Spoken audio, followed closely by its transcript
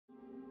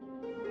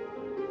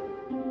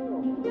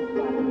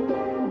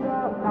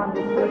Time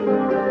to take the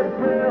red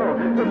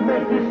pill to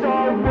make this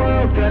our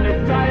world.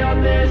 Gonna die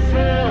on this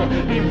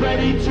hill. Be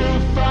ready to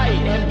fight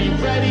and be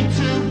ready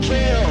to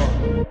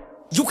kill.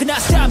 You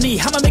cannot stop me,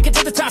 I'ma make it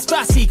to the top,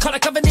 spicy. Call a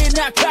covenant,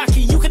 not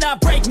cocky. You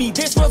cannot break me,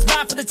 this world's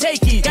mine for the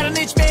taking. Got an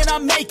inch, man,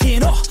 I'm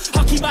making.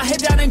 I'll keep my head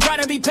down and grind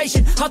and be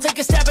patient. I'll take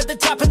a stab at the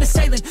top and the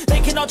sailing. They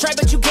can all try,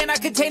 but you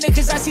cannot contain it.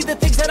 Cause I see the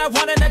things that I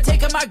want and I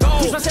take on my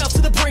goals. Push myself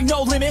to the brink,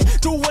 no limit.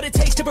 Do what it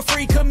takes to be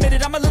free,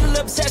 committed. I'm a little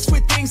obsessed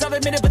with things, I'll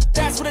admit it. But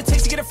that's what it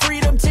takes to get a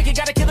freedom ticket.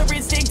 Got a killer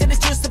instinct and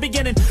it's just the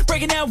beginning.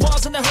 Breaking down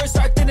walls and the hurt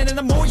start thinning. And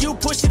the more you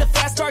push it, the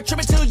fast start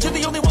trimming. Till you're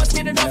the only one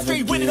standing up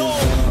straight, winning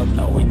all.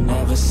 No, we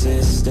never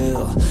sit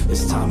still.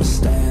 It's time to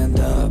stand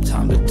up,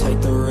 time to take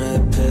the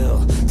red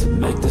pill to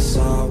make this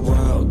our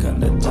world.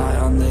 Gonna die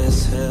on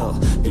this hill.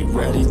 Be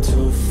ready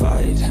to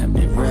fight and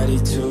be ready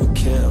to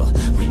kill.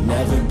 We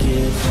never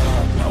give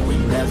up, no, we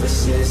never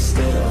sit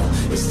still.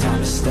 It's time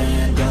to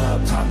stand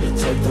up, time to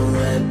take the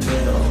red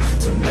pill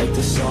to make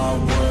this our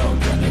world.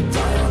 Gonna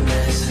die on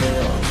this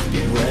hill.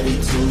 Be ready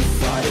to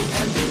fight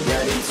and be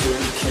ready to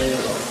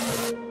kill.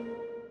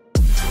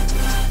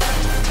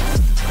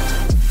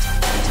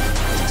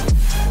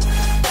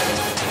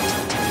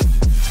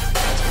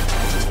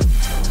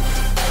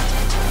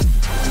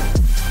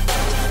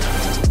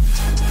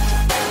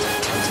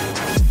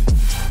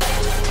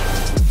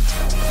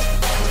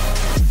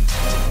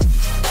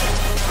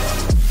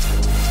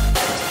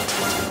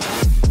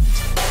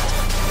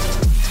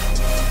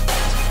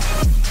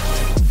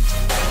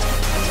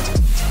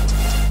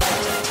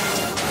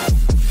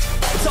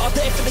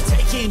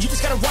 You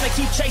just gotta wanna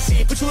keep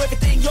chasing, put you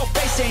everything you're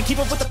facing. Keep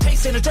up with the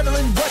pace and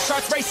adrenaline rush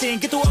starts racing.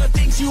 Get through all the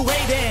things you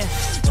hate in.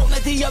 Don't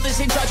let the others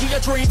in charge of your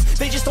dreams.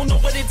 They just don't know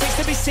what it takes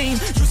to be seen.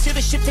 You see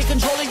the ship take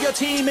control of your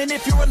team. And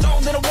if you're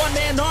alone, then a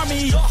one-man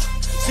army.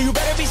 So you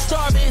better be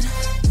starving,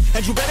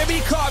 and you better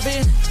be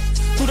carving.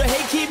 Through the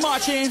hate, keep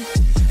marching.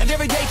 And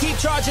every day keep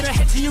charging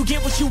ahead till you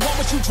get what you want,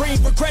 what you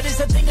dream. Regret is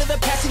a thing of the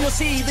past and you'll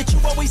see that you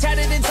always had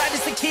it inside.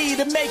 It's the key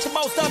to make the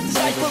most of this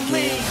life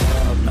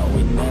believe. No,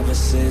 we never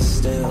sit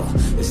still.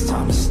 It's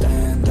time to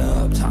stand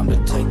up, time to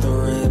take the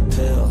red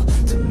pill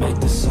to make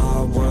this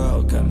our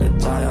world. Gonna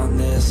die on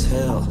this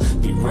hill.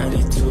 Be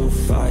ready to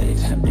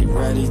fight and be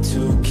ready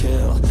to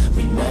kill.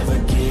 We never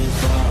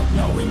give up,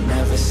 no, we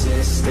never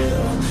sit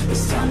still.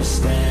 It's time to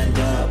stand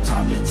up,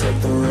 time to take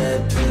the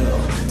red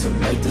pill to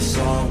make this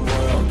our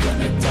world.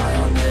 Gonna die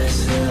on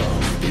this hill.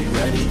 Be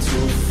ready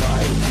to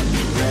fight and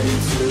be ready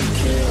to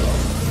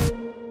kill.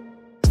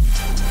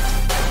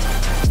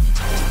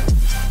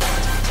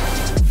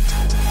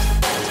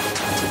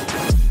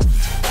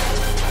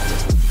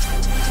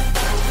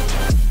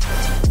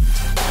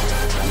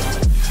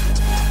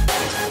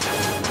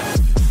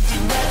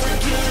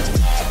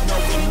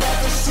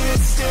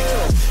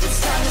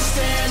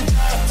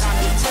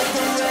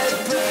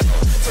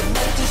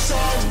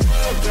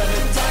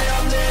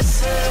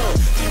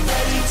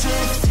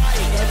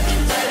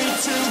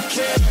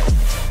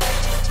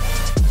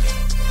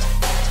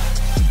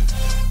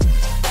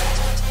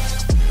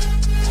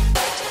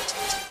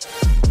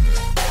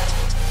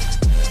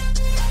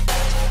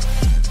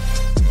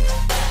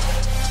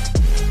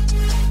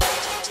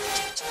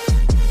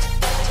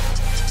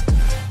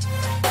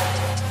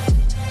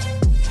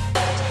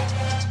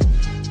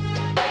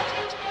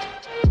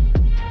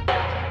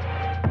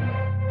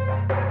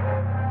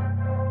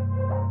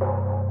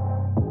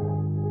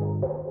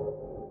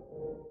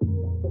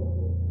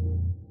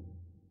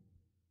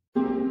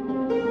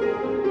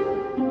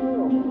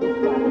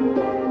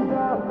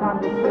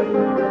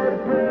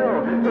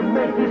 To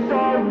make this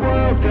our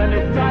world,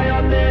 gonna die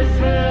on this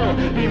hill.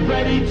 Be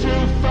ready to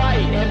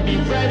fight and be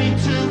ready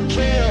to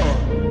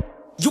kill.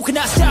 You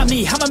cannot stop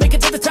me, I'ma make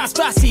it to the top,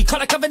 spicy.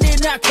 Call a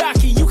covenant, not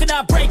cocky. You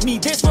cannot break me,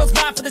 this world's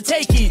mine for the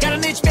taking. Got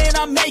an inch, man,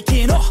 I'm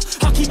making.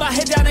 I'll keep my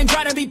head down and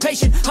grind and be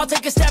patient. I'll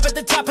take a stab at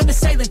the top and the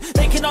sailing.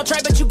 They can all try,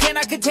 but you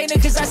cannot contain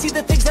it. Cause I see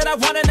the things that I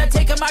want and I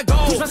take on my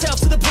goals. Push myself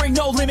to the brink,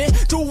 no limit.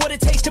 Do what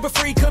it takes to be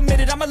free,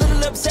 committed. I'm a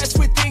little obsessed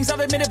with things,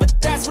 I'll admit it. But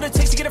that's what it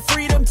takes to get a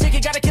freedom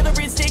ticket. Got a killer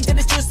instinct and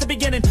it's just the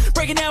beginning.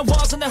 Breaking down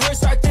walls and the hurt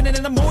start thinning.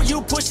 And the more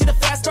you push it, the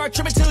fast start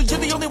trimming. Till you're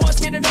the only one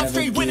standing up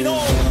straight, winning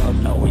all.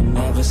 No, we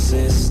never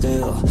sit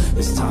still.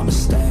 It's time to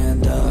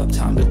stand up,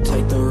 time to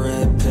take the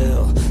red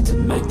pill to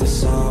make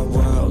this our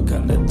world.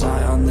 Gonna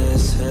die on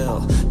this hill.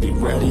 Be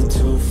ready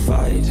to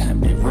fight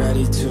and be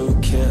ready to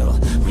kill.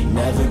 We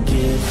never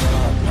give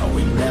up, no,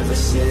 we never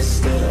sit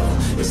still.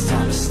 It's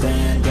time to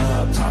stand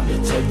up, time to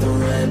take the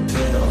red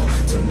pill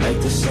to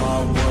make this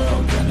our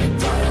world. Gonna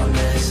die on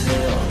this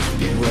hill.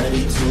 Be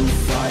ready to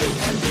fight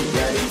and be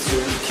ready to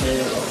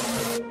kill.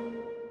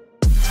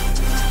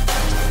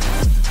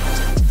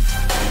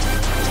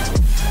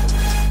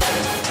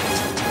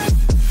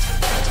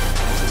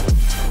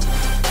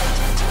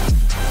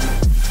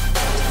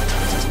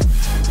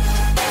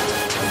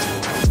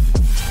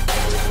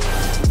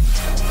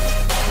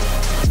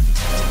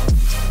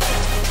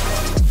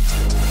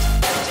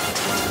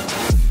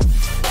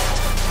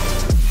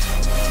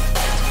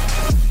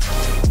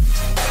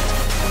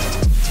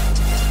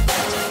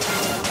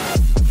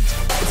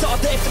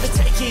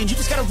 faking. You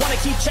just gotta wanna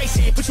keep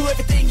chasing, pursue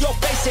everything you're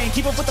facing.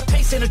 Keep up with the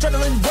pace and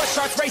adrenaline rush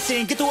starts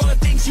racing. Get through all the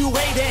things you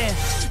hate in.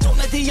 Don't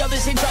let the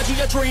others in charge of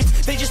your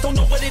dreams. They just don't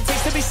know what it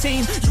takes to be seen.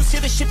 You see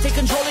the ship take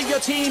control of your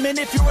team, and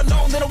if you're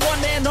alone, then a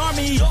one-man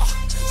army.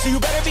 So you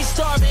better be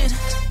starving,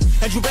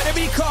 and you better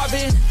be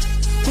carving.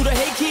 Through the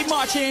hate, keep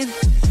marching,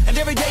 and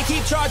every day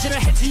keep charging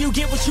ahead till you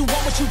get what you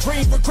want, what you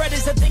dream. Regret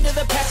is a thing of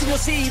the past, and you'll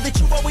see that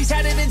you always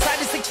had it inside.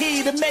 It's the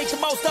key to make the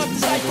most of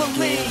this life.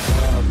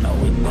 Believe. No,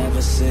 we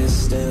never sit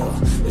still.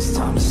 It's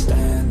time to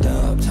stand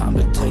up, time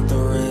to take the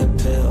red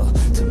pill.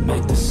 To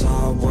make this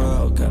our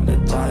world, gonna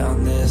die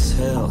on this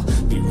hill.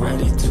 Be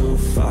ready to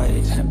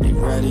fight and be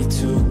ready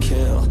to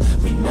kill.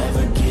 We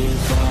never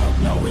give up,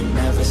 no, we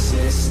never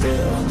sit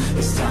still.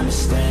 It's time to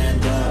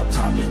stand up,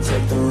 time to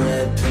take the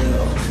red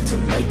pill. To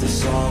make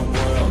this our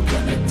world,